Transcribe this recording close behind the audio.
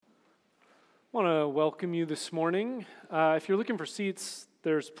welcome you this morning. If you're looking for seats,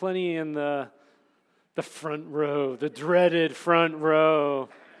 there's plenty in the front row, the dreaded front row.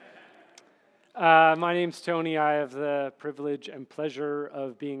 My name's Tony. I have the privilege and pleasure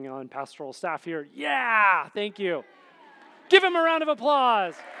of being on pastoral staff here. Yeah, thank you. Give him a round of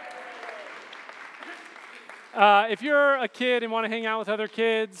applause. If you're a kid and want to hang out with other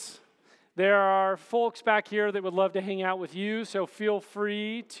kids, there are folks back here that would love to hang out with you, so feel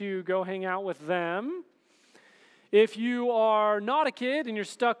free to go hang out with them. If you are not a kid and you're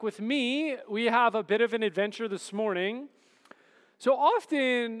stuck with me, we have a bit of an adventure this morning. So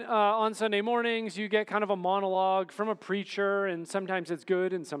often on Sunday mornings, you get kind of a monologue from a preacher, and sometimes it's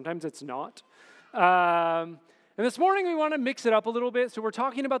good and sometimes it's not. And this morning we want to mix it up a little bit, so we're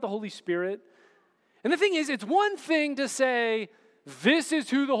talking about the Holy Spirit. And the thing is, it's one thing to say, this is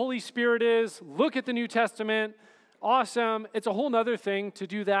who the Holy Spirit is. Look at the New Testament. Awesome. It's a whole nother thing to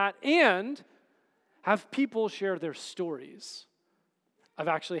do that and have people share their stories of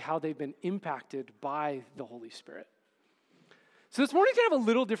actually how they've been impacted by the Holy Spirit. So this morning's going to have a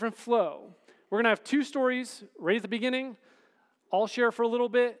little different flow. We're going to have 2 stories right at the beginning. I'll share for a little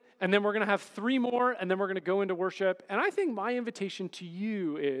bit, and then we're going to have 3 more, and then we're going to go into worship. And I think my invitation to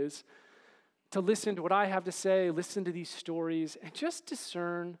you is to listen to what I have to say, listen to these stories, and just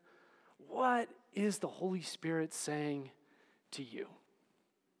discern what is the Holy Spirit saying to you.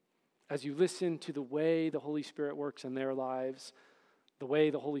 As you listen to the way the Holy Spirit works in their lives, the way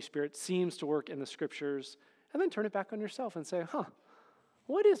the Holy Spirit seems to work in the Scriptures, and then turn it back on yourself and say,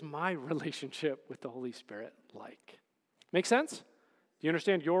 what is my relationship with the Holy Spirit like? Make sense? Do you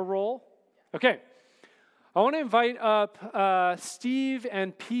understand your role? Okay. I want to invite up Steve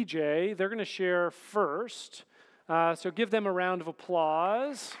and PJ. They're going to share first. So give them a round of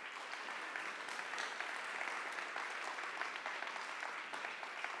applause.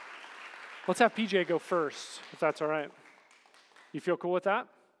 Let's have PJ go first, if that's all right. You feel cool with that?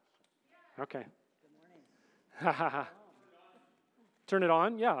 Okay. Good morning. Turn it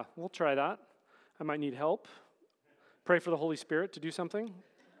on? Yeah, we'll try that. I might need help. Pray for the Holy Spirit to do something.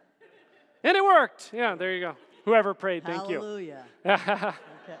 And it worked. Yeah, there you go. Whoever prayed, thank you. Hallelujah. Okay.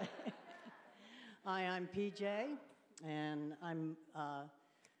 Hi, I'm PJ, and I'm,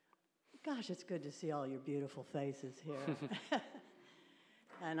 gosh, it's good to see all your beautiful faces here.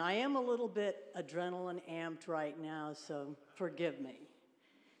 And I am a little bit adrenaline amped right now, so forgive me.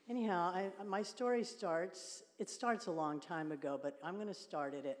 Anyhow, my story starts a long time ago, but I'm going to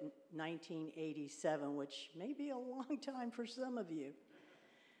start it at 1987, which may be a long time for some of you.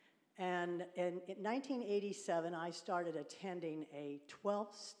 And in 1987, I started attending a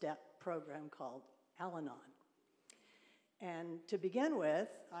 12-step program called Al-Anon. And to begin with,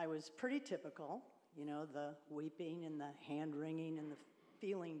 I was pretty typical, the weeping and the hand-wringing and the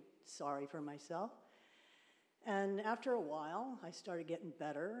feeling sorry for myself. And after a while, I started getting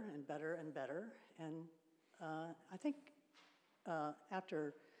better and better and better. And I think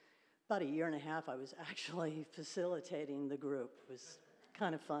after about a year and a half, I was actually facilitating the group. It was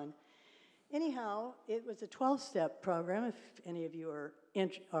kind of fun. Anyhow, it was a 12-step program, if any of you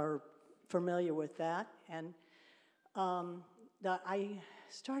are familiar with that. And I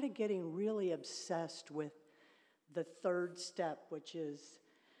started getting really obsessed with the 3rd step, which is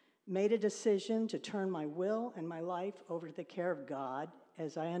made a decision to turn my will and my life over to the care of God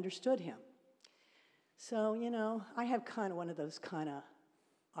as I understood Him. So, I have kind of one of those kind of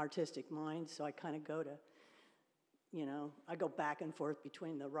artistic minds, so I kind of go to I go back and forth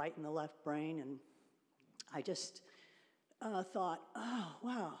between the right and the left brain, and I just thought, oh,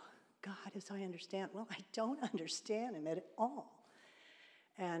 wow, God, as I understand. Well, I don't understand Him at all.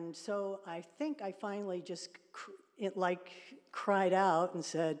 And so I think I finally just cried out and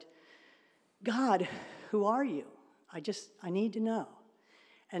said, God, who are you? I need to know.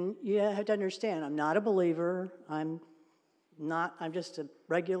 And you have to understand, I'm not a believer. I'm just a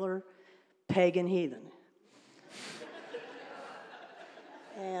regular pagan heathen.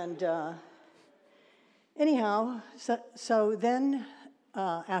 And anyhow, so then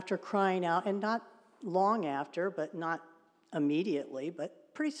after crying out, and not long after, but not immediately,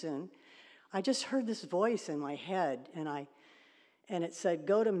 but pretty soon, I just heard this voice in my head, and it said,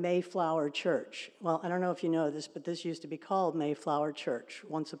 go to Mayflower Church. Well, I don't know if you know this, but this used to be called Mayflower Church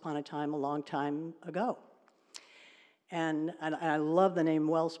once upon a time, a long time ago. And I love the name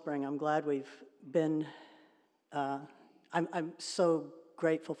Wellspring. I'm glad we've been, I'm so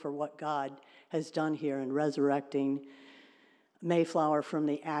grateful for what God has done here in resurrecting Mayflower from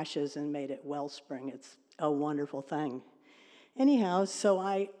the ashes and made it Wellspring. It's a wonderful thing. Anyhow, so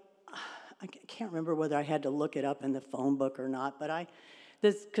I can't remember whether I had to look it up in the phone book or not, but I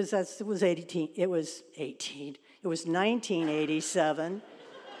because it was 18. It was 18. It was 1987,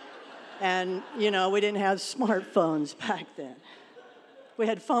 and we didn't have smartphones back then. We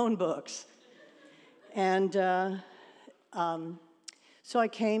had phone books, and so I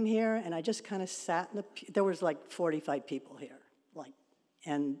came here, and I just kind of sat in the pew. There was like 45 people here,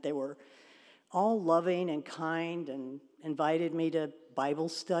 and they were all loving and kind and invited me to Bible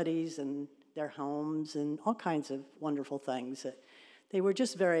studies and their homes and all kinds of wonderful things. That they were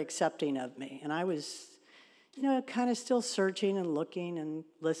just very accepting of me. And I was, kind of still searching and looking and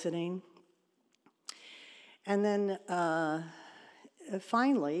listening. And then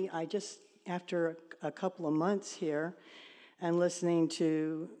finally, after a couple of months here and listening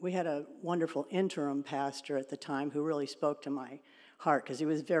to, we had a wonderful interim pastor at the time who really spoke to my heart because he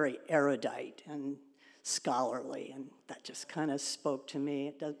was very erudite and scholarly, and that just kind of spoke to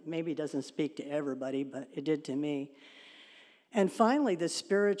me. Maybe it doesn't speak to everybody, but it did to me. And finally, the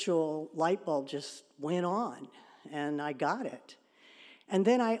spiritual light bulb just went on, and I got it. And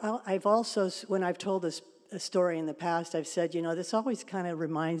then I've also, when I've told this story in the past, I've said, this always kind of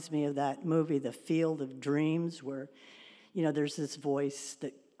reminds me of that movie, The Field of Dreams, where, there's this voice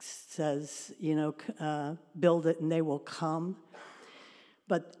that says, build it and they will come.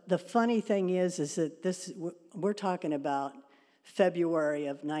 But the funny thing is that we're talking about February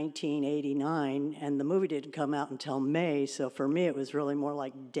of 1989, and the movie didn't come out until May, so for me it was really more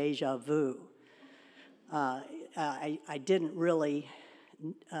like deja vu. I didn't really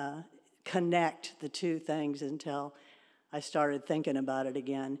connect the two things until I started thinking about it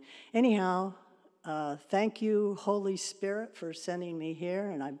again. Anyhow, thank you, Holy Spirit, for sending me here,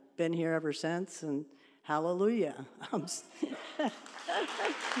 and I've been here ever since, and hallelujah.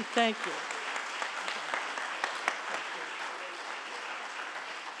 Thank you.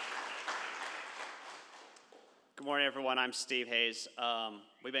 Good morning, everyone. I'm Steve Hayes.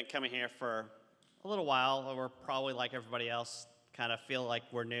 We've been coming here for a little while. We're probably like everybody else, kind of feel like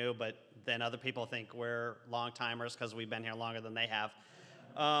we're new, but then other people think we're long-timers because we've been here longer than they have.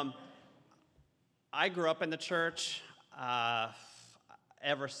 I grew up in the church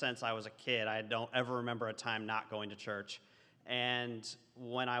ever since I was a kid. I don't ever remember a time not going to church. And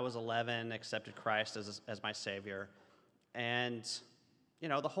when I was 11, accepted Christ as my Savior. And,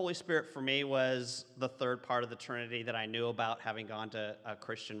 the Holy Spirit for me was the third part of the Trinity that I knew about, having gone to a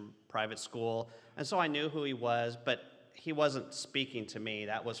Christian private school. And so I knew who he was, but he wasn't speaking to me.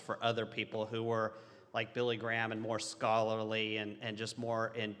 That was for other people who were like Billy Graham and more scholarly and just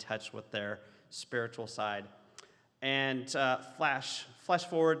more in touch with their spiritual side. And flash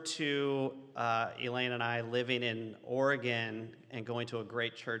forward to Elaine and I living in Oregon and going to a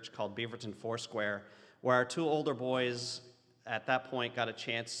great church called Beaverton Foursquare, where our two older boys at that point got a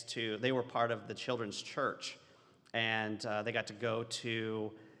chance they were part of the children's church, and they got to go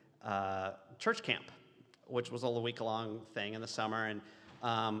to church camp, which was a week-long thing in the summer,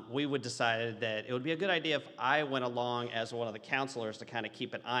 and we would decide that it would be a good idea if I went along as one of the counselors to kind of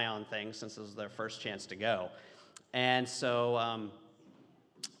keep an eye on things since it was their first chance to go. And so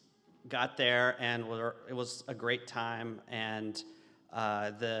got there, and it was a great time. And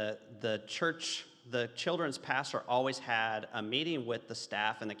the children's pastor always had a meeting with the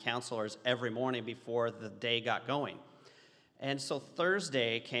staff and the counselors every morning before the day got going. And so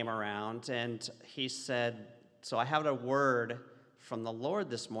Thursday came around, and he said, so I have a word from the Lord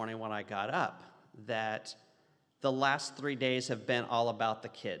this morning when I got up, that the last 3 days have been all about the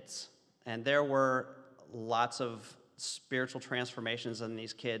kids. And there were lots of spiritual transformations in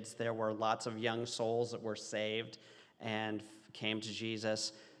these kids. There were lots of young souls that were saved and came to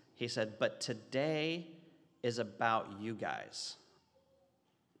Jesus. He said, but today is about you guys.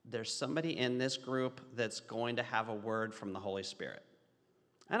 There's somebody in this group that's going to have a word from the Holy Spirit.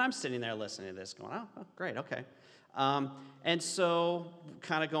 And I'm sitting there listening to this going, oh great, okay. And so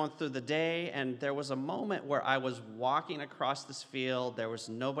kind of going through the day, and there was a moment where I was walking across this field. There was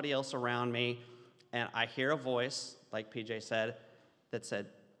nobody else around me. And I hear a voice, like PJ said, that said,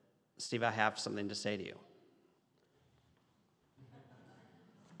 Steve, I have something to say to you.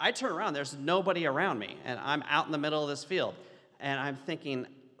 I turn around, there's nobody around me, and I'm out in the middle of this field. And I'm thinking,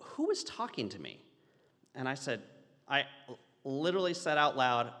 who is talking to me? And I literally said out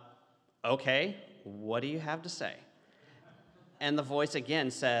loud, okay, what do you have to say? And the voice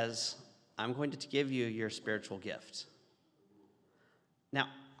again says, I'm going to give you your spiritual gift. Now,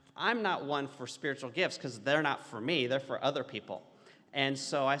 I'm not one for spiritual gifts because they're not for me, they're for other people. And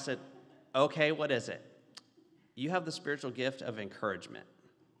so I said, okay, what is it? You have the spiritual gift of encouragement.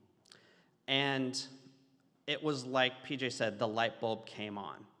 And it was like PJ said, the light bulb came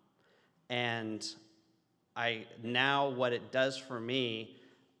on. And I now what it does for me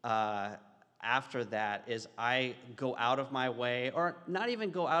after that is I go out of my way, or not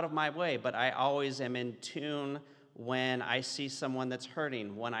even go out of my way, but I always am in tune when I see someone that's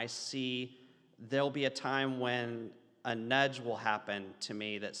hurting, when I see there'll be a time when a nudge will happen to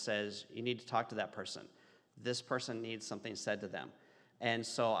me that says, you need to talk to that person. This person needs something said to them. And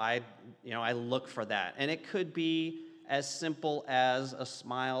so I look for that. And it could be as simple as a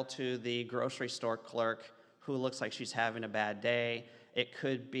smile to the grocery store clerk who looks like she's having a bad day. It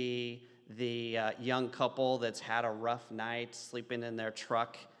could be the young couple that's had a rough night sleeping in their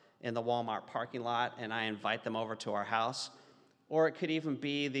truck in the Walmart parking lot, and I invite them over to our house. Or it could even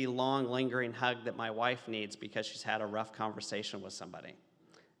be the long, lingering hug that my wife needs because she's had a rough conversation with somebody.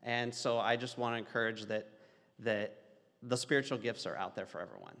 And so I just want to encourage that the spiritual gifts are out there for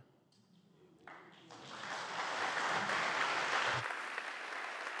everyone.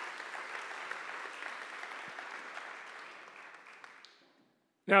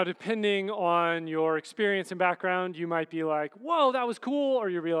 Now, depending on your experience and background, you might be like, whoa, that was cool, or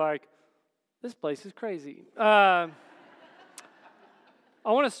you'll be like, this place is crazy. I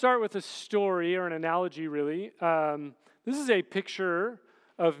want to start with a story or an analogy, really. This is a picture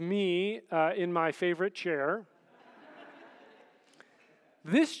of me in my favorite chair.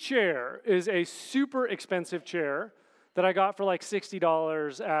 This chair is a super expensive chair that I got for like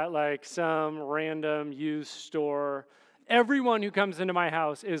 $60 at like some random used store. Everyone who comes into my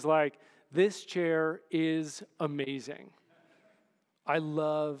house is like, this chair is amazing. I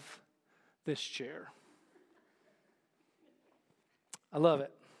love this chair. I love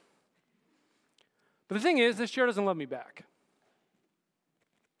it. But the thing is, this chair doesn't love me back.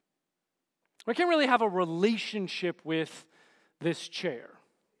 I can't really have a relationship with this chair.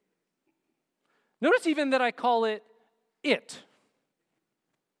 Notice even that I call it it.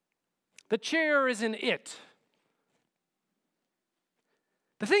 The chair is an it.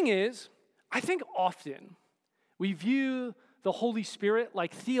 The thing is, I think often we view the Holy Spirit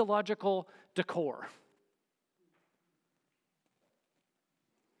like theological decor.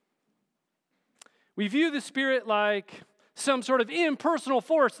 We view the Spirit like some sort of impersonal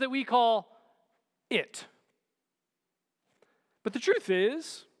force that we call it. But the truth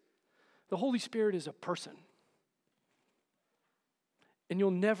is, the Holy Spirit is a person. And you'll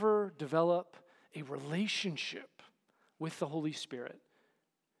never develop a relationship with the Holy Spirit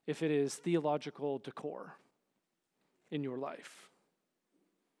if it is theological decor in your life.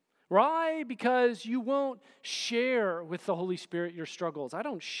 Why? Because you won't share with the Holy Spirit your struggles. I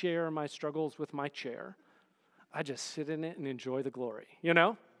don't share my struggles with my chair. I just sit in it and enjoy the glory, you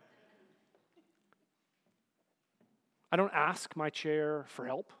know? I don't ask my chair for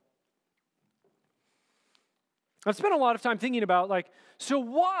help. I've spent a lot of time thinking about, so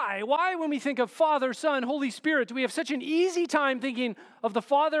why when we think of Father, Son, Holy Spirit, do we have such an easy time thinking of the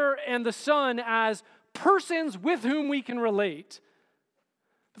Father and the Son as persons with whom we can relate?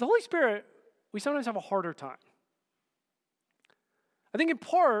 But the Holy Spirit, we sometimes have a harder time. I think in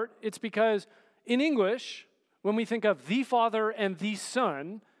part, it's because in English, when we think of the Father and the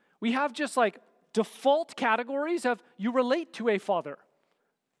Son, we have just default categories of you relate to a father,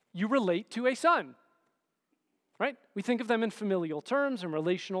 you relate to a son. Right? We think of them in familial terms and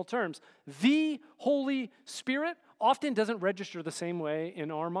relational terms. The Holy Spirit often doesn't register the same way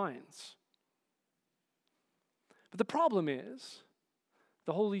in our minds. But the problem is,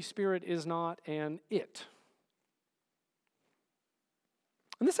 the Holy Spirit is not an it.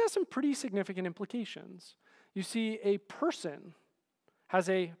 And this has some pretty significant implications. You see, a person has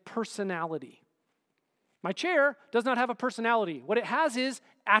a personality. My chair does not have a personality. What it has is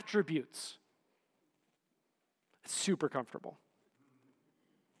attributes. It's super comfortable.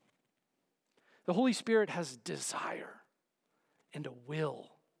 The Holy Spirit has desire and a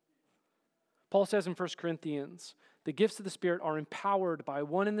will. Paul says in 1 Corinthians, the gifts of the Spirit are empowered by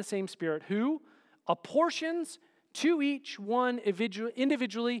one and the same Spirit who apportions to each one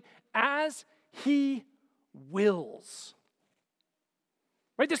individually as he wills.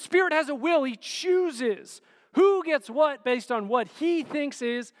 Right? The Spirit has a will. He chooses who gets what based on what he thinks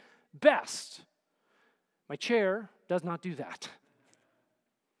is best. My chair does not do that.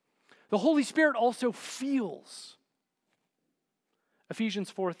 The Holy Spirit also feels.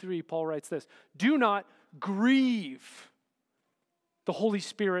 Ephesians 4:3, Paul writes this, do not grieve the Holy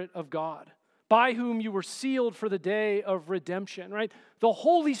Spirit of God, by whom you were sealed for the day of redemption, right? The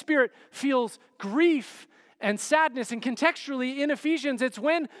Holy Spirit feels grief and sadness, and contextually in Ephesians, it's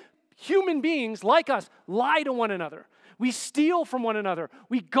when human beings like us lie to one another. We steal from one another.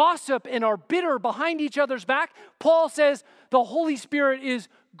 We gossip and are bitter behind each other's back. Paul says the Holy Spirit is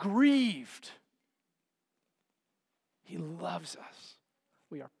grieved. He loves us.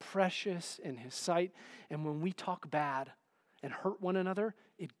 We are precious in his sight. And when we talk bad and hurt one another,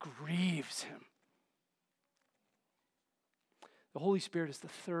 it grieves him. The Holy Spirit is the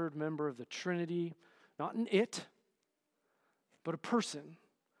third member of the Trinity, not an it, but a person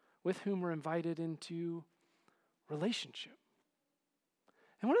with whom we're invited into relationship.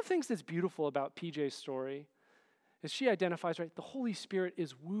 And one of the things that's beautiful about PJ's story is she identifies, right, the Holy Spirit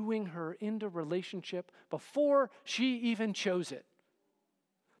is wooing her into relationship before she even chose it.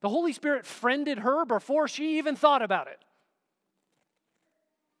 The Holy Spirit friended her before she even thought about it.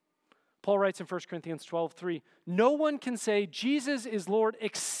 Paul writes in 1 Corinthians 12:3, no one can say Jesus is Lord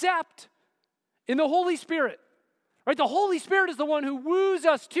except in the Holy Spirit. Right? The Holy Spirit is the one who woos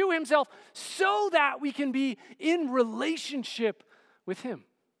us to himself so that we can be in relationship with him.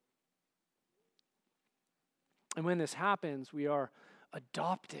 And when this happens, we are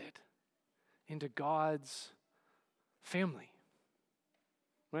adopted into God's family.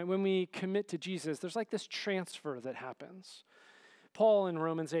 Right? When we commit to Jesus, there's like this transfer that happens. Paul in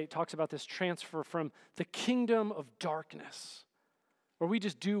Romans 8 talks about this transfer from the kingdom of darkness, where we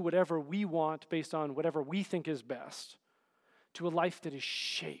just do whatever we want based on whatever we think is best, to a life that is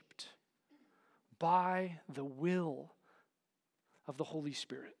shaped by the will of the Holy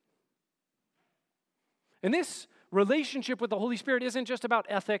Spirit. And this relationship with the Holy Spirit isn't just about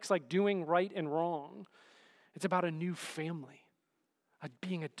ethics like doing right and wrong. It's about a new family,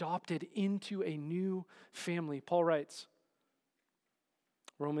 being adopted into a new family. Paul writes,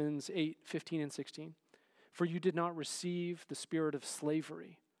 Romans 8:15 and 16, for you did not receive the spirit of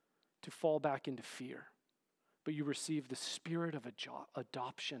slavery to fall back into fear, but you received the spirit of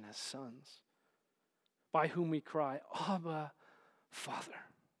adoption as sons, by whom we cry, Abba, Father.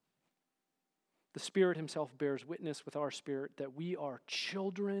 The Spirit himself bears witness with our spirit that we are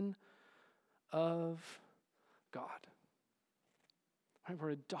children of God. Right? We're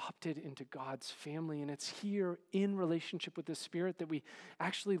adopted into God's family, and it's here in relationship with the Spirit that we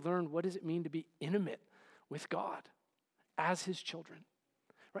actually learn what does it mean to be intimate with God as his children.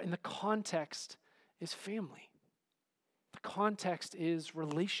 Right? And the context is family. The context is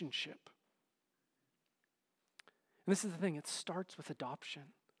relationship. And this is the thing, it starts with adoption.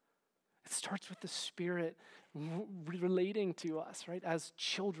 It starts with the Spirit relating to us, right, as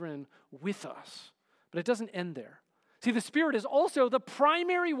children with us. But it doesn't end there. See, the Spirit is also the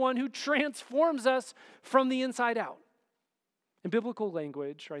primary one who transforms us from the inside out. In biblical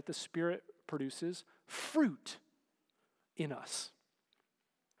language, right, the Spirit produces fruit in us.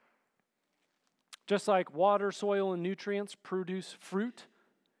 Just like water, soil, and nutrients produce fruit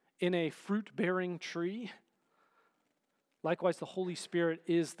in a fruit-bearing tree, likewise, the Holy Spirit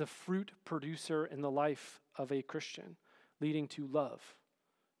is the fruit producer in the life of a Christian, leading to love,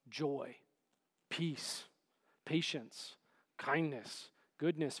 joy, peace, patience, kindness,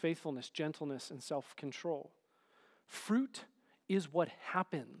 goodness, faithfulness, gentleness, and self-control. Fruit is what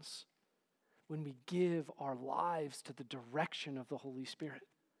happens when we give our lives to the direction of the Holy Spirit.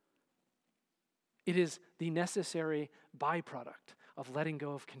 It is the necessary byproduct of letting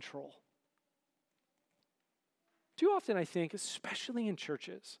go of control. Too often, I think, especially in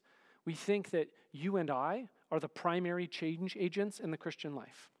churches, we think that you and I are the primary change agents in the Christian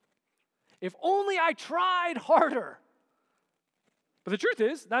life. If only I tried harder. But the truth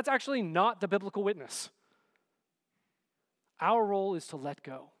is, that's actually not the biblical witness. Our role is to let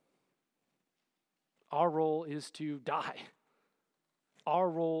go. Our role is to die. Our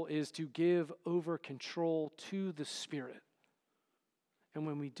role is to give over control to the Spirit. And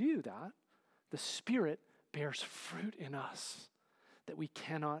when we do that, the Spirit bears fruit in us that we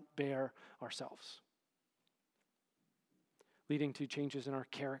cannot bear ourselves, leading to changes in our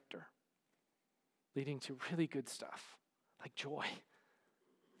character, leading to really good stuff like joy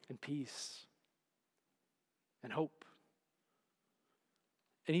and peace and hope.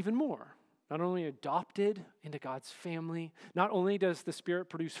 And even more, not only adopted into God's family, not only does the Spirit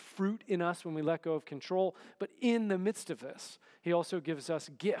produce fruit in us when we let go of control, but in the midst of this, he also gives us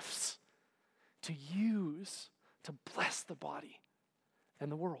gifts to use to bless the body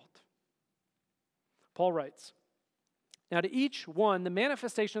and the world. Paul writes, now to each one, the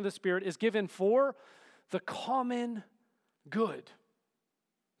manifestation of the Spirit is given for the common good.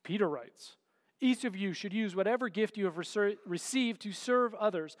 Peter writes, each of you should use whatever gift you have received to serve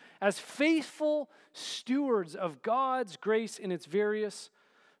others as faithful stewards of God's grace in its various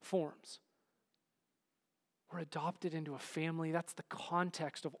forms. We're adopted into a family. That's the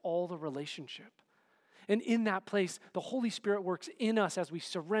context of all the relationship. And in that place, the Holy Spirit works in us as we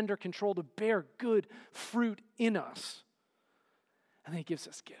surrender control to bear good fruit in us. And then he gives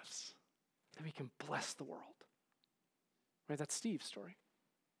us gifts that we can bless the world. Right? That's Steve's story.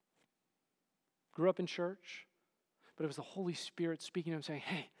 Grew up in church, but it was the Holy Spirit speaking to him saying,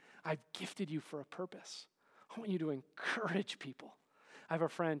 hey, I've gifted you for a purpose. I want you to encourage people. I have a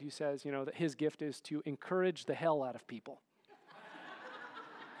friend who says, that his gift is to encourage the hell out of people.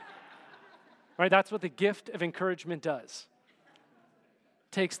 Right? That's what the gift of encouragement does.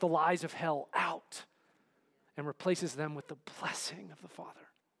 Takes the lies of hell out and replaces them with the blessing of the Father.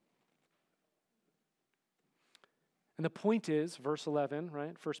 And the point is, verse 11,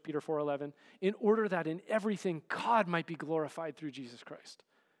 right? 1 Peter 4:11, in order that in everything God might be glorified through Jesus Christ.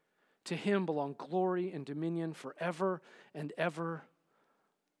 To him belong glory and dominion forever and ever.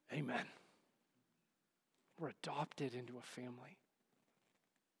 Amen. We're adopted into a family.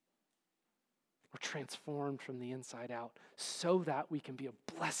 We're transformed from the inside out so that we can be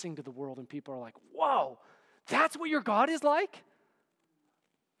a blessing to the world and people are like, whoa, that's what your God is like?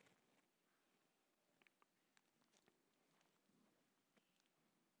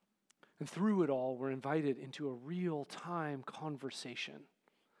 And through it all, we're invited into a real-time conversation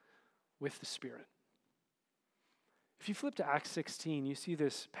with the Spirit. If you flip to Acts 16, you see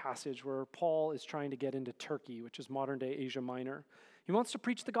this passage where Paul is trying to get into Turkey, which is modern-day Asia Minor. He wants to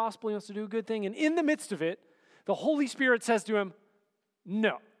preach the gospel, he wants to do a good thing, and in the midst of it, the Holy Spirit says to him,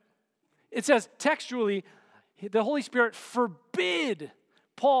 no. It says textually, the Holy Spirit forbid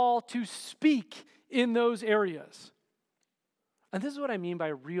Paul to speak in those areas. And this is what I mean by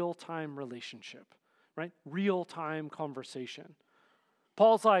real-time relationship, right? Real-time conversation.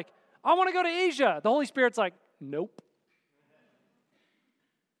 Paul's like, I want to go to Asia. The Holy Spirit's like, nope.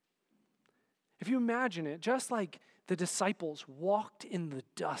 If you imagine it, just like the disciples walked in the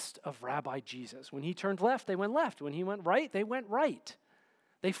dust of Rabbi Jesus. When he turned left, they went left. When he went right, they went right.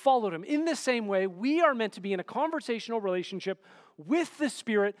 They followed him. In the same way, we are meant to be in a conversational relationship with the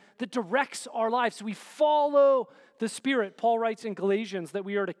Spirit that directs our lives. So we follow the Spirit. Paul writes in Galatians that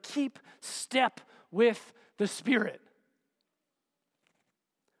we are to keep step with the Spirit.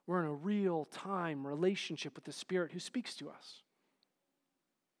 We're in a real-time relationship with the Spirit who speaks to us.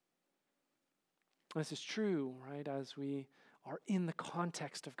 This is true, right, as we are in the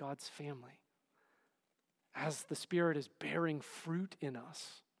context of God's family, as the Spirit is bearing fruit in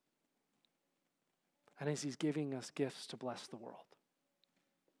us, and as he's giving us gifts to bless the world.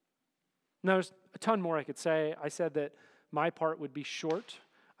 Now, there's a ton more I could say. I said that my part would be short.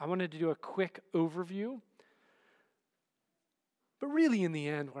 I wanted to do a quick overview. But really, in the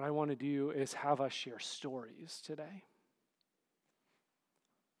end, what I want to do is have us share stories today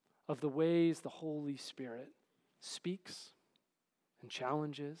of the ways the Holy Spirit speaks and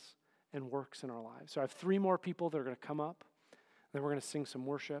challenges and works in our lives. So I have 3 more people that are going to come up, then we're going to sing some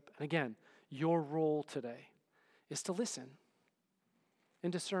worship. And again, your role today is to listen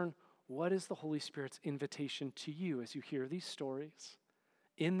and discern what is the Holy Spirit's invitation to you as you hear these stories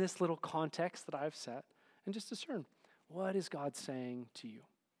in this little context that I've set, and just discern what is God saying to you.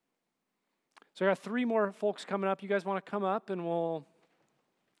 So I got 3 more folks coming up. You guys want to come up and we'll...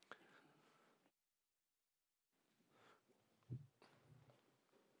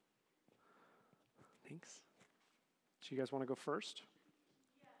 Thanks. So you guys want to go first?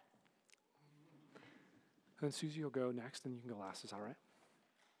 And then Susie will go next, and you can go last. Is that all right?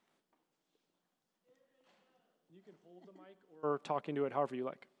 You can hold the mic or talk into it however you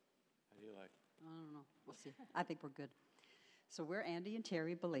like. How do you like? I don't know. We'll see. I think we're good. So we're Andy and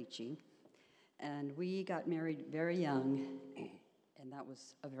Terry Belici, and we got married very young, and that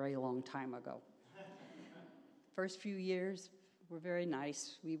was a very long time ago. First few years were very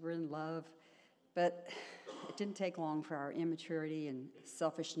nice. We were in love, but it didn't take long for our immaturity and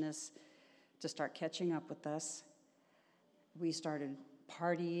selfishness to start catching up with us. We started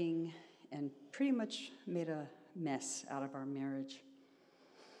partying and pretty much made a mess out of our marriage.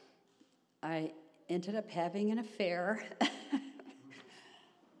 I ended up having an affair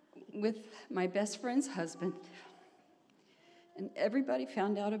with my best friend's husband, and everybody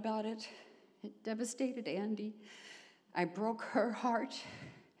found out about it. It devastated Andy. I broke her heart,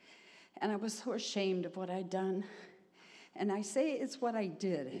 and I was so ashamed of what I'd done. And I say it's what I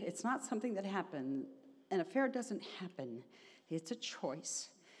did. It's not something that happened. An affair doesn't happen. It's a choice.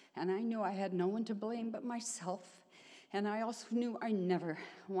 And I knew I had no one to blame but myself. And I also knew I never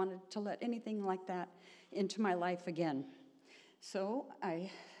wanted to let anything like that into my life again. So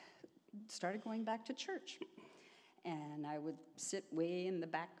I started going back to church. And I would sit way in the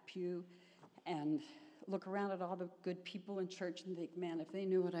back pew and look around at all the good people in church and think, man, if they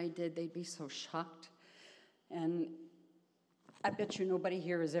knew what I did, they'd be so shocked. And I bet you nobody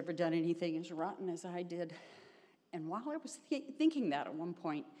here has ever done anything as rotten as I did. And while I was thinking that at one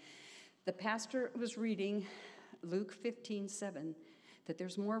point, the pastor was reading Luke 15:7, that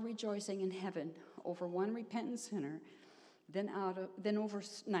there's more rejoicing in heaven over one repentant sinner than over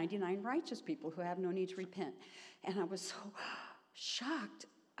 99 righteous people who have no need to repent. And I was so shocked.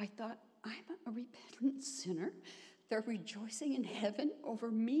 I thought, I'm a repentant sinner? They're rejoicing in heaven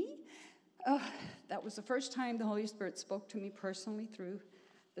over me? That was the first time the Holy Spirit spoke to me personally through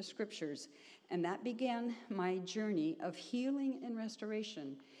the scriptures. And that began my journey of healing and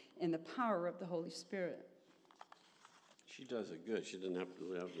restoration in the power of the Holy Spirit. She does it good. She doesn't have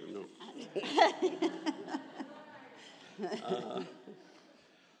to have her notes.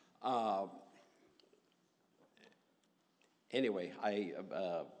 Anyway,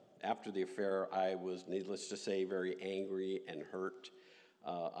 after the affair, I was, needless to say, very angry and hurt.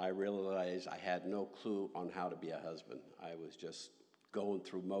 I realized I had no clue on how to be a husband. I was just going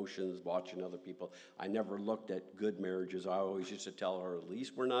through motions, watching other people. I never looked at good marriages. I always used to tell her, at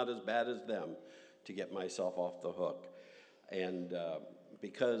least we're not as bad as them, to get myself off the hook. And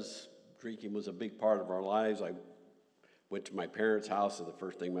because drinking was a big part of our lives, I went to my parents' house, and the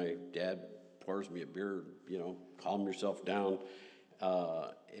first thing my dad pours me a beer, calm yourself down.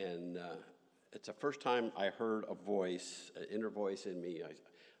 It's the first time I heard a voice, an inner voice in me.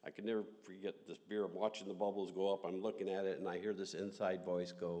 I could never forget this beer. I'm watching the bubbles go up. I'm looking at it, and I hear this inside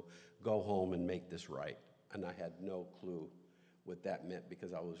voice go home and make this right. And I had no clue what that meant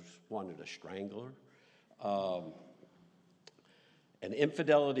because I wanted to strangle her. And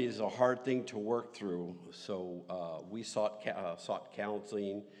infidelity is a hard thing to work through. So we sought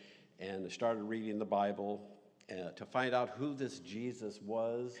counseling and started reading the Bible to find out who this Jesus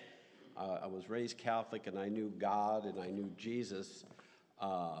was. I was raised Catholic, and I knew God, and I knew Jesus.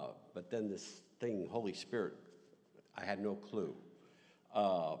 But then this thing, Holy Spirit, I had no clue.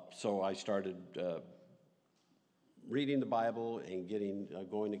 So I started reading the Bible and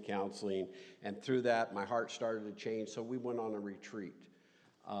going to counseling. And through that, my heart started to change. So we went on a retreat,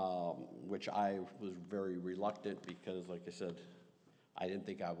 which I was very reluctant because, like I said, I didn't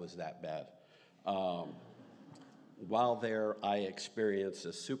think I was that bad. While there, I experienced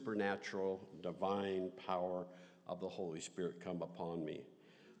a supernatural, divine power of the Holy Spirit come upon me.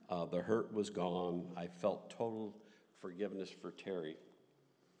 The hurt was gone. I felt total forgiveness for Terry.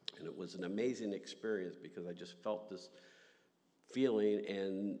 And it was an amazing experience because I just felt this feeling,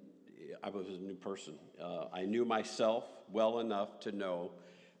 and I was a new person. I knew myself well enough to know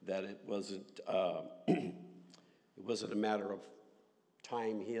that it wasn't a matter of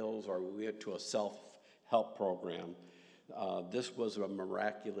time heals or we went to a self-help program. This was a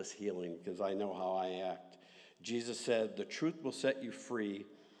miraculous healing because I know how I act. Jesus said, "The truth will set you free,"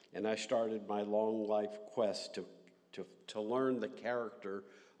 and I started my long life quest to learn the character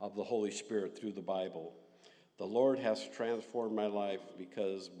of the Holy Spirit through the Bible. The Lord has transformed my life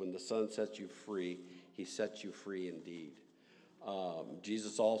because when the Son sets you free, he sets you free indeed.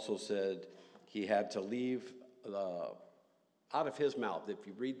 Jesus also said he had to leave out of his mouth. If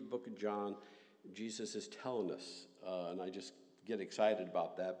you read the book of John, Jesus is telling us, and I just get excited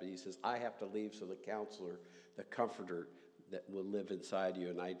about that, but he says, I have to leave so the counselor, the comforter that will live inside you.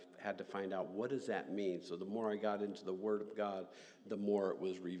 And I had to find out, what does that mean? So the more I got into the Word of God, the more it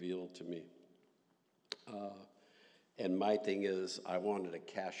was revealed to me. And my thing is, I wanted to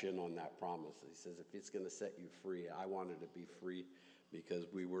cash in on that promise. He says, if it's going to set you free, I wanted to be free because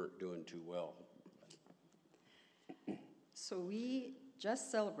we weren't doing too well. So we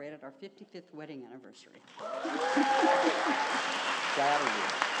just celebrated our 55th wedding anniversary.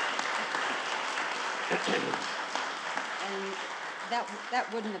 And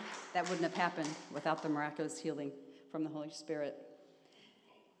that wouldn't have happened without the miraculous healing from the Holy Spirit.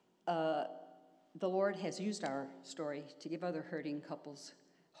 The Lord has used our story to give other hurting couples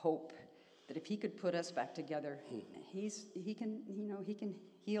hope that if he could put us back together, he can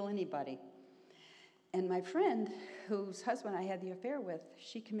heal anybody. And my friend, whose husband I had the affair with,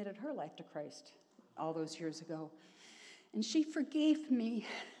 she committed her life to Christ all those years ago. And she forgave me.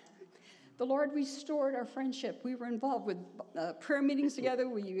 The Lord restored our friendship. We were involved with prayer meetings together.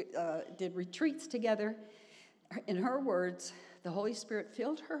 We did retreats together. In her words, the Holy Spirit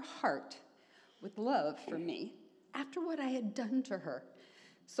filled her heart with love for me after what I had done to her.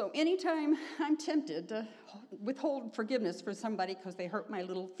 So anytime I'm tempted to withhold forgiveness for somebody because they hurt my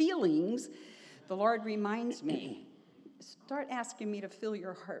little feelings, the Lord reminds me, start asking me to fill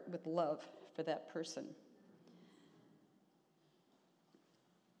your heart with love for that person.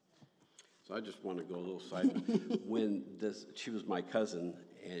 So I just want to go a little side. She was my cousin,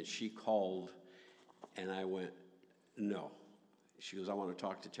 and she called, and I went, no. She goes, I want to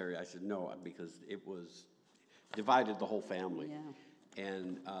talk to Terry. I said, no, because it was divided the whole family. Yeah.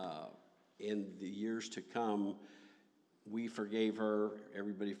 And in the years to come, we forgave her,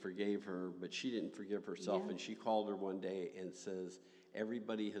 everybody forgave her, but she didn't forgive herself. Yeah. And she called her one day and says,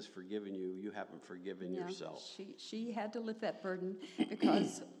 everybody has forgiven you, you haven't forgiven Yeah, yourself. she had to lift that burden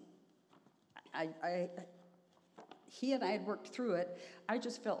because he and I had worked through it. I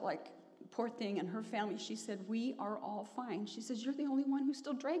just felt like, poor thing, and her family, she said, we are all fine. She says, you're the only one who's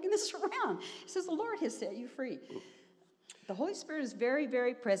still dragging this around. She says, the Lord has set you free. The Holy Spirit is very,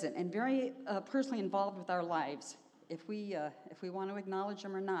 very present and very personally involved with our lives. If we want to acknowledge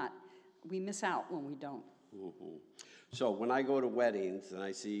him or not, we miss out when we don't. Mm-hmm. So when I go to weddings and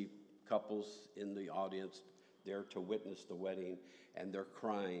I see couples in the audience there to witness the wedding and they're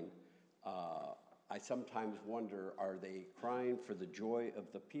crying, I sometimes wonder, are they crying for the joy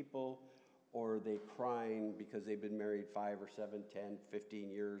of the people, or are they crying because they've been married 5 or 7, 10, 15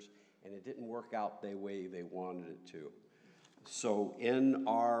 years and it didn't work out the way they wanted it to? So in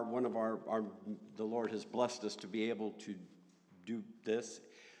the Lord has blessed us to be able to do this,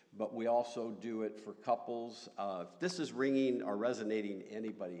 but we also do it for couples. If this is ringing or resonating to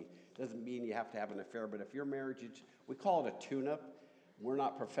anybody, doesn't mean you have to have an affair, but if you're married, we call it a tune-up. We're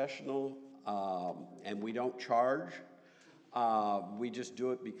not professional, and we don't charge. We just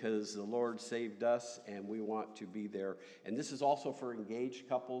do it because the Lord saved us, and we want to be there. And this is also for engaged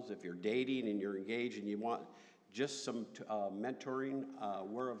couples. If you're dating and you're engaged and you want just some mentoring,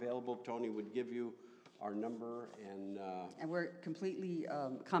 we're available. Tony would give you our number. And we're completely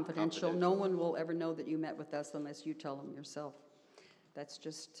confidential. No one will ever know that you met with us unless you tell them yourself. That's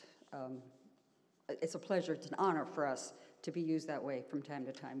just, it's a pleasure. It's an honor for us to be used that way from time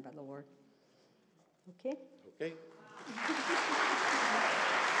to time by the Lord. Okay? Okay.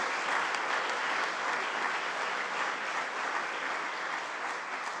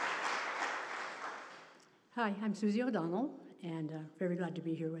 Hi, I'm Susie O'Donnell, and very glad to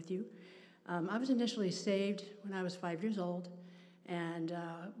be here with you. I was initially saved when I was 5 years old, and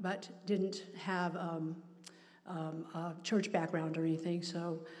but didn't have a church background or anything,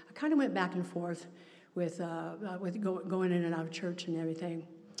 so I kind of went back and forth with going in and out of church and everything.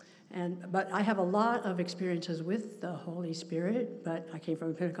 But I have a lot of experiences with the Holy Spirit, but I came from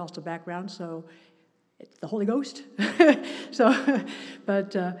a Pentecostal background, so it's the Holy Ghost.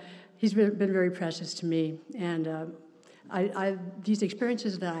 He's been very precious to me, and these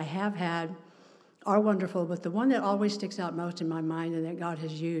experiences that I have had are wonderful, but the one that always sticks out most in my mind and that God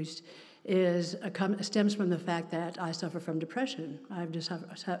has used stems from the fact that I suffer from depression. I've just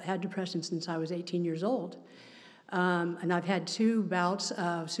had depression since I was 18 years old. And I've had 2 bouts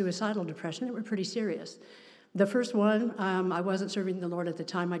of suicidal depression that were pretty serious. The first one, I wasn't serving the Lord at the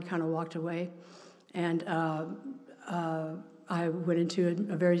time. I'd kind of walked away. And I went into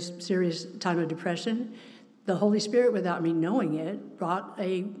a very serious time of depression. The Holy Spirit, without me knowing it, brought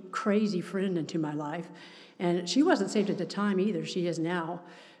a crazy friend into my life. And she wasn't saved at the time either. She is now.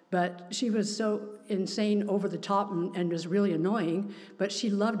 But she was so insane, over the top, and was really annoying. But she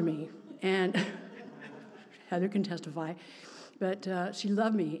loved me. And Heather can testify, but she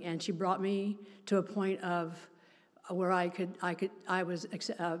loved me, and she brought me to a point of where I could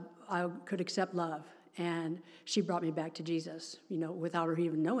accept love, and she brought me back to Jesus, without her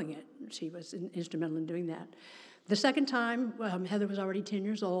even knowing it. She was instrumental in doing that. The second time, Heather was already 10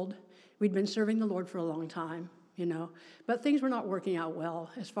 years old. We'd been serving the Lord for a long time, but things were not working out well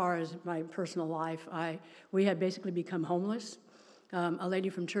as far as my personal life. We had basically become homeless. A lady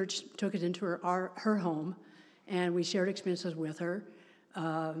from church took us into her home, and we shared expenses with her.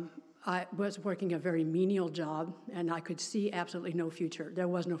 I was working a very menial job, and I could see absolutely no future. There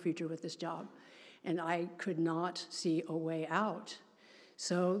was no future with this job, and I could not see a way out.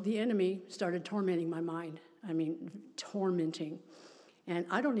 So the enemy started tormenting my mind. Tormenting. And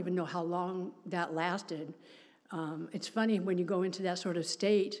I don't even know how long that lasted. It's funny, when you go into that sort of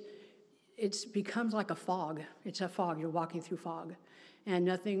state, it becomes like a fog. It's a fog. You're walking through fog. And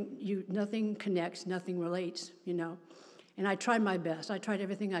nothing connects, nothing relates, And I tried my best. I tried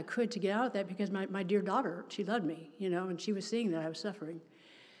everything I could to get out of that, because my dear daughter, she loved me, and she was seeing that I was suffering.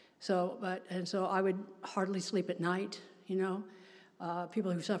 So I would hardly sleep at night,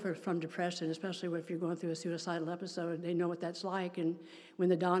 People who suffer from depression, especially if you're going through a suicidal episode, they know what that's like. And when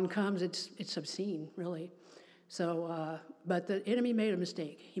the dawn comes, it's obscene, really. So, but the enemy made a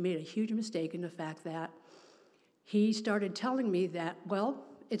mistake. He made a huge mistake in the fact that he started telling me that, well,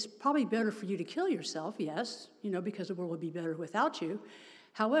 it's probably better for you to kill yourself, yes, because the world would be better without you.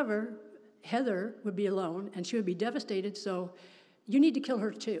 However, Heather would be alone, and she would be devastated, so you need to kill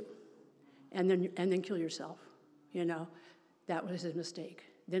her too, and then kill yourself, That was his mistake.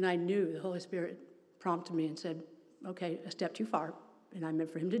 Then I knew the Holy Spirit prompted me and said, okay, a step too far, and I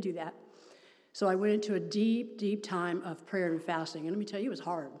meant for him to do that. So I went into a deep, deep time of prayer and fasting. And let me tell you, it was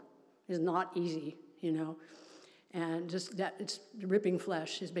hard. It's not easy, you know. And just that, it's ripping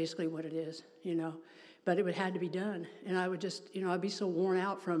flesh is basically what it is, you know. But it had to be done. And I would just, you know, I'd be so worn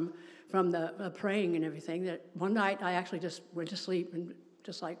out from the praying and everything that one night I actually just went to sleep and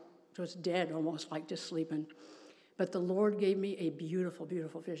just like was dead, almost like just sleeping. But the Lord gave me a beautiful,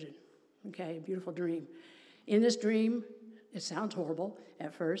 beautiful vision, okay, a beautiful dream. In this dream, it sounds horrible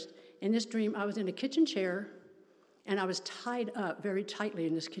at first. In this dream, I was in a kitchen chair, and I was tied up very tightly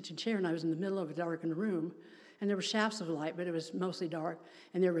in this kitchen chair, and I was in the middle of a darkened room, and there were shafts of light, but it was mostly dark.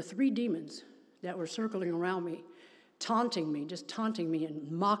 And there were 3 demons that were circling around me, taunting me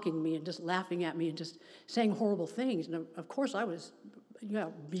and mocking me and just laughing at me and just saying horrible things. And of course, I was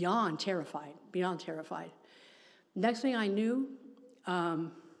beyond terrified. Next thing I knew, there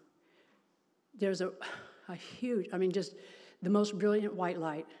was a huge, just the most brilliant white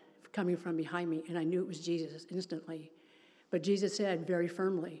light coming from behind me, and I knew it was Jesus instantly. But Jesus said very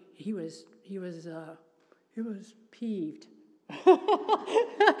firmly, he was peeved.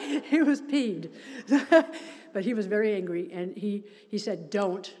 He was peeved. But he was very angry, and he said,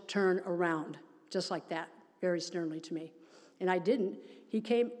 "Don't turn around," just like that, very sternly to me. And I didn't. He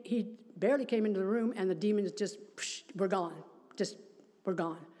barely came into the room, and the demons just were gone. Were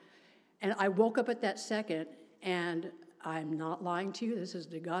gone. And I woke up at that second, and I'm not lying to you. This is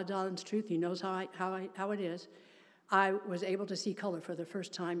the God's honest truth. He knows how it is. I was able to see color for the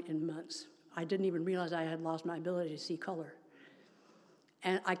first time in months. I didn't even realize I had lost my ability to see color.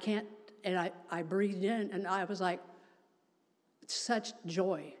 And I breathed in, and I was like, such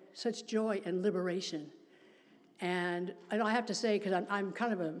joy and liberation. And I have to say, because I'm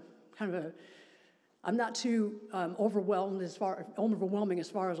I'm not too overwhelming as far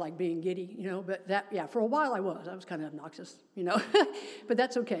as like being giddy, you know. But for a while I was kind of obnoxious, you know. But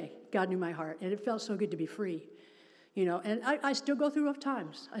that's okay. God knew my heart, and it felt so good to be free, you know. And I still go through rough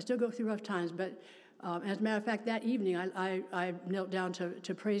times. But as a matter of fact, that evening I knelt down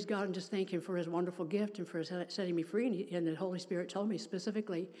to praise God and just thank Him for His wonderful gift and for setting me free. And the Holy Spirit told me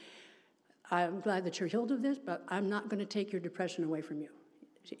specifically, "I'm glad that you're healed of this, but I'm not going to take your depression away from you."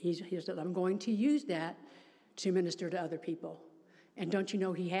 He said, "I'm going to use that to minister to other people." And don't you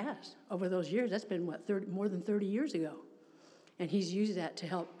know He has? Over those years, that's been, more than 30 years ago. And He's used that to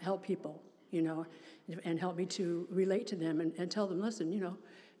help people, you know, and help me to relate to them and tell them, listen, you know,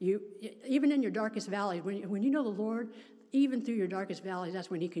 even in your darkest valley, when you know the Lord, even through your darkest valley,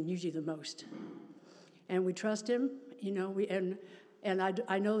 that's when He can use you the most. And we trust Him, you know, and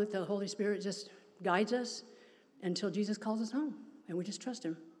I know that the Holy Spirit just guides us until Jesus calls us home. And we just trust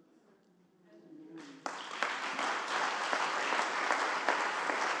Him.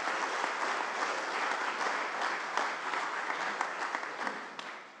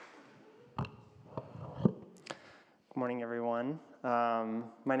 Good morning, everyone.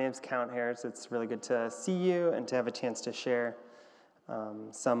 My name is Count Harris. It's really good to see you and to have a chance to share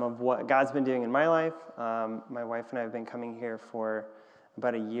some of what God's been doing in my life. My wife and I have been coming here for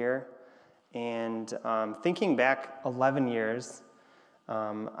about a year. And thinking back 11 years,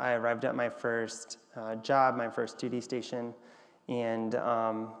 I arrived at my first job, my first duty station, and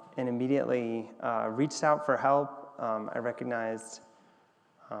immediately reached out for help. I recognized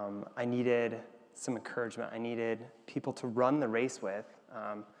I needed some encouragement. I needed people to run the race with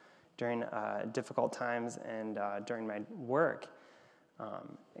during difficult times and during my work.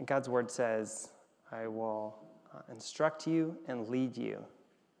 And God's word says, "I will instruct you and lead you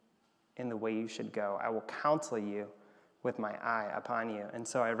in the way you should go. I will counsel you with my eye upon you." And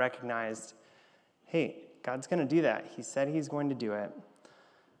so I recognized, hey, God's going to do that. He said He's going to do it.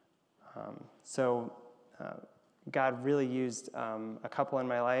 So God really used a couple in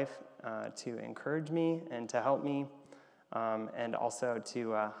my life to encourage me and to help me, and also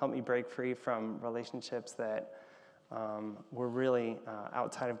to help me break free from relationships that were really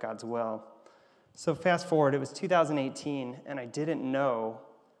outside of God's will. So fast forward, it was 2018, and I didn't know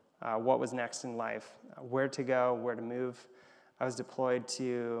what was next in life, where to go, where to move. I was deployed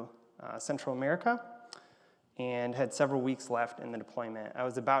to Central America and had several weeks left in the deployment. I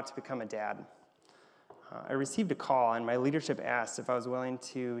was about to become a dad. I received a call, and my leadership asked if I was willing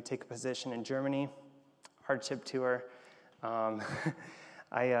to take a position in Germany, hardship tour.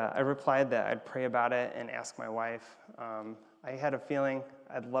 I replied that I'd pray about it and ask my wife. I had a feeling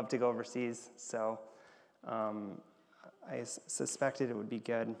I'd love to go overseas, so I suspected it would be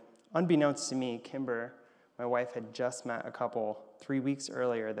good. Unbeknownst to me, Kimber, my wife, had just met a couple 3 weeks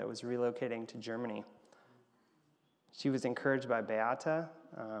earlier that was relocating to Germany. She was encouraged by Beata,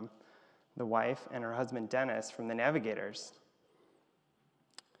 the wife, and her husband Dennis from the Navigators.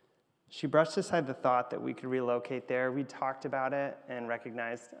 She brushed aside the thought that we could relocate there. We talked about it and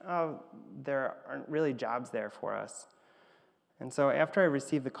recognized, there aren't really jobs there for us. And so after I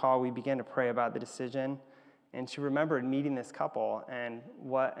received the call, we began to pray about the decision, and she remembered meeting this couple and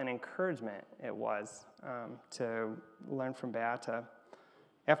what an encouragement it was to learn from Beata.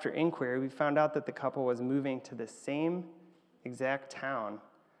 After inquiry, we found out that the couple was moving to the same exact town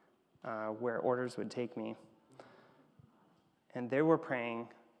where Orders would take me. And they were praying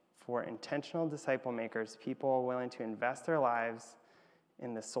for intentional disciple makers, people willing to invest their lives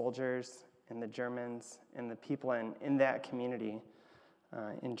in the soldiers, in the Germans, in the people in that community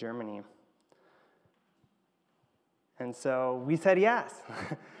in Germany. And so we said yes.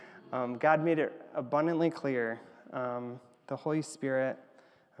 God made it abundantly clear. The Holy Spirit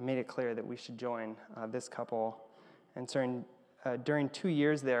made it clear that we should join this couple. And during 2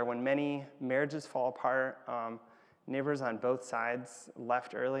 years there, when many marriages fall apart, neighbors on both sides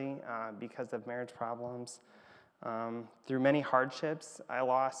left early because of marriage problems. Through many hardships, I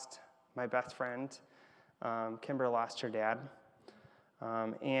lost my best friend. Kimber lost her dad.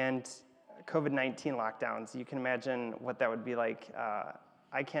 And COVID-19 lockdowns, you can imagine what that would be like.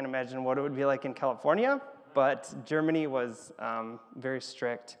 I can't imagine what it would be like in California, but Germany was very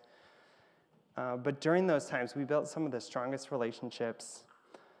strict. But during those times, we built some of the strongest relationships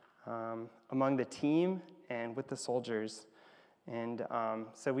among the team and with the soldiers. And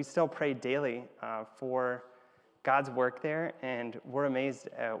so we still pray daily for God's work there, and we're amazed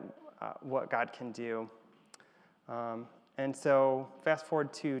at what God can do. And so fast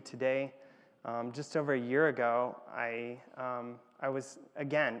forward to today, just over a year ago, I was,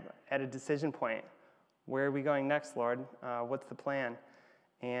 again, at a decision point. Where are we going next, Lord? What's the plan?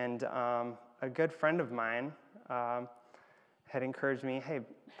 And a good friend of mine had encouraged me, hey,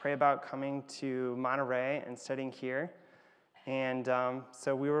 pray about coming to Monterey and studying here. And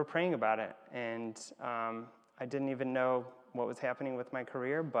so we were praying about it. And I didn't even know what was happening with my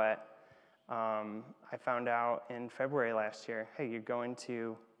career, but I found out in February last year, hey, you're going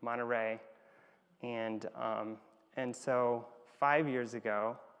to Monterey. And so 5 years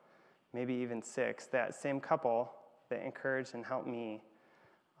ago, maybe even 6, that same couple that encouraged and helped me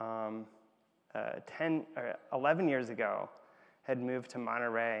 11 years ago had moved to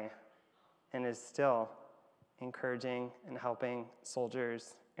Monterey and is still encouraging and helping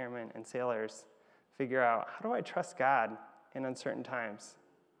soldiers, airmen, and sailors figure out, how do I trust God in uncertain times?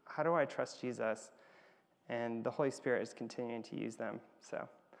 How do I trust Jesus? And the Holy Spirit is continuing to use them. So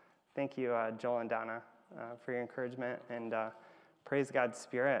thank you, Joel and Donna, for your encouragement, and praise God's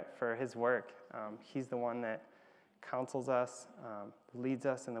Spirit for his work. He's the one that counsels us, leads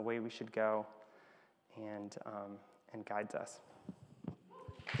us in the way we should go, and guides us.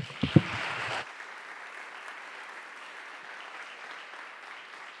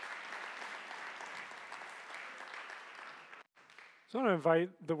 So I want to invite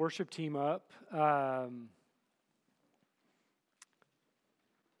the worship team up.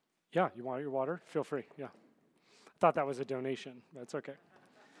 Yeah, you want your water? Feel free, yeah. I thought that was a donation. That's okay.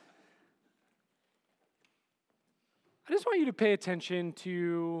 I just want you to pay attention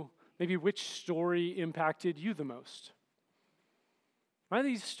to maybe which story impacted you the most. Right?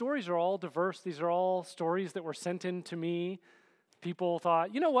 These stories are all diverse. These are all stories that were sent in to me. People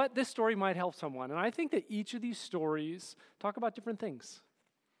thought, you know what, this story might help someone. And I think that each of these stories talk about different things.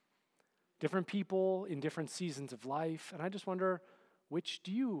 Different people in different seasons of life. And I just wonder, which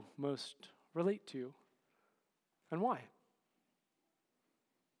do you most relate to and why?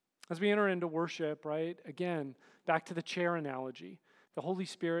 As we enter into worship, right, again, back to the chair analogy. The Holy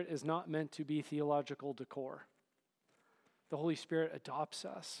Spirit is not meant to be theological decor. The Holy Spirit adopts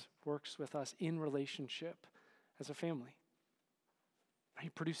us, works with us in relationship as a family. He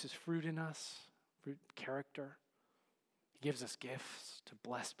produces fruit in us, fruit, character. He gives us gifts to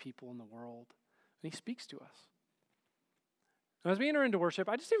bless people in the world. And he speaks to us. And as we enter into worship,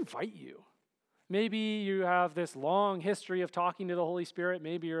 I just invite you. Maybe you have this long history of talking to the Holy Spirit.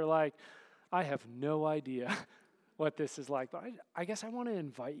 Maybe you're like, I have no idea what this is like. But I guess I want to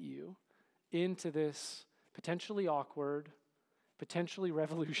invite you into this potentially awkward, potentially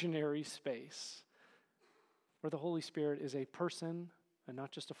revolutionary space where the Holy Spirit is a person and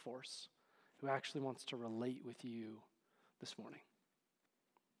not just a force who actually wants to relate with you this morning.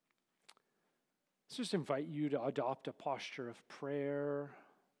 Let's just invite you to adopt a posture of prayer.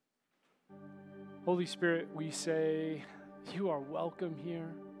 Holy Spirit, we say, you are welcome here.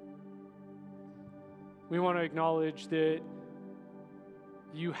 We want to acknowledge that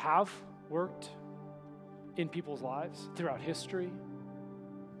you have worked in people's lives throughout history.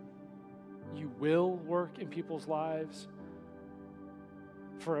 You will work in people's lives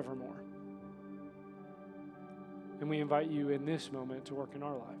forevermore. And we invite you in this moment to work in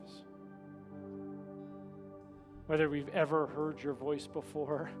our lives. Whether we've ever heard your voice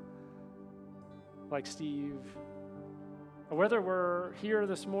before, like Steve, or whether we're here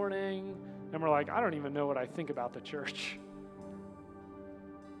this morning and we're like, I don't even know what I think about the church.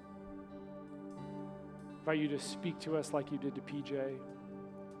 I invite you to speak to us like you did to PJ.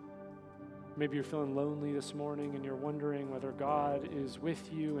 Maybe you're feeling lonely this morning and you're wondering whether God is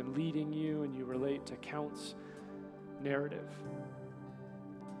with you and leading you, and you relate to Count's narrative.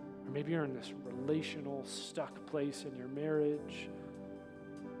 Or maybe you're in this relational stuck place in your marriage,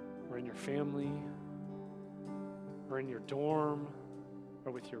 or in your family, or in your dorm,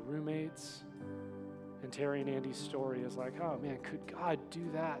 or with your roommates. And Terry and Andy's story is like, oh man, could God do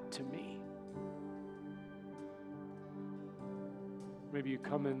that to me? Maybe you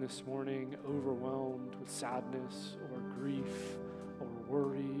come in this morning overwhelmed with sadness or grief or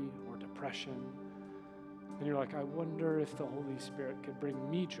worry or depression. And you're like, I wonder if the Holy Spirit could bring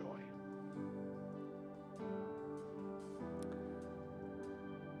me joy.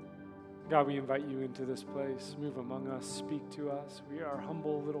 God, we invite you into this place. Move among us, speak to us. We are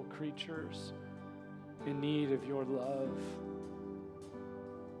humble little creatures in need of your love.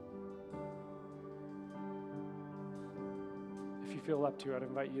 If you feel up to it, I'd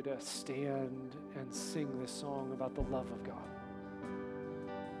invite you to stand and sing this song about the love of God.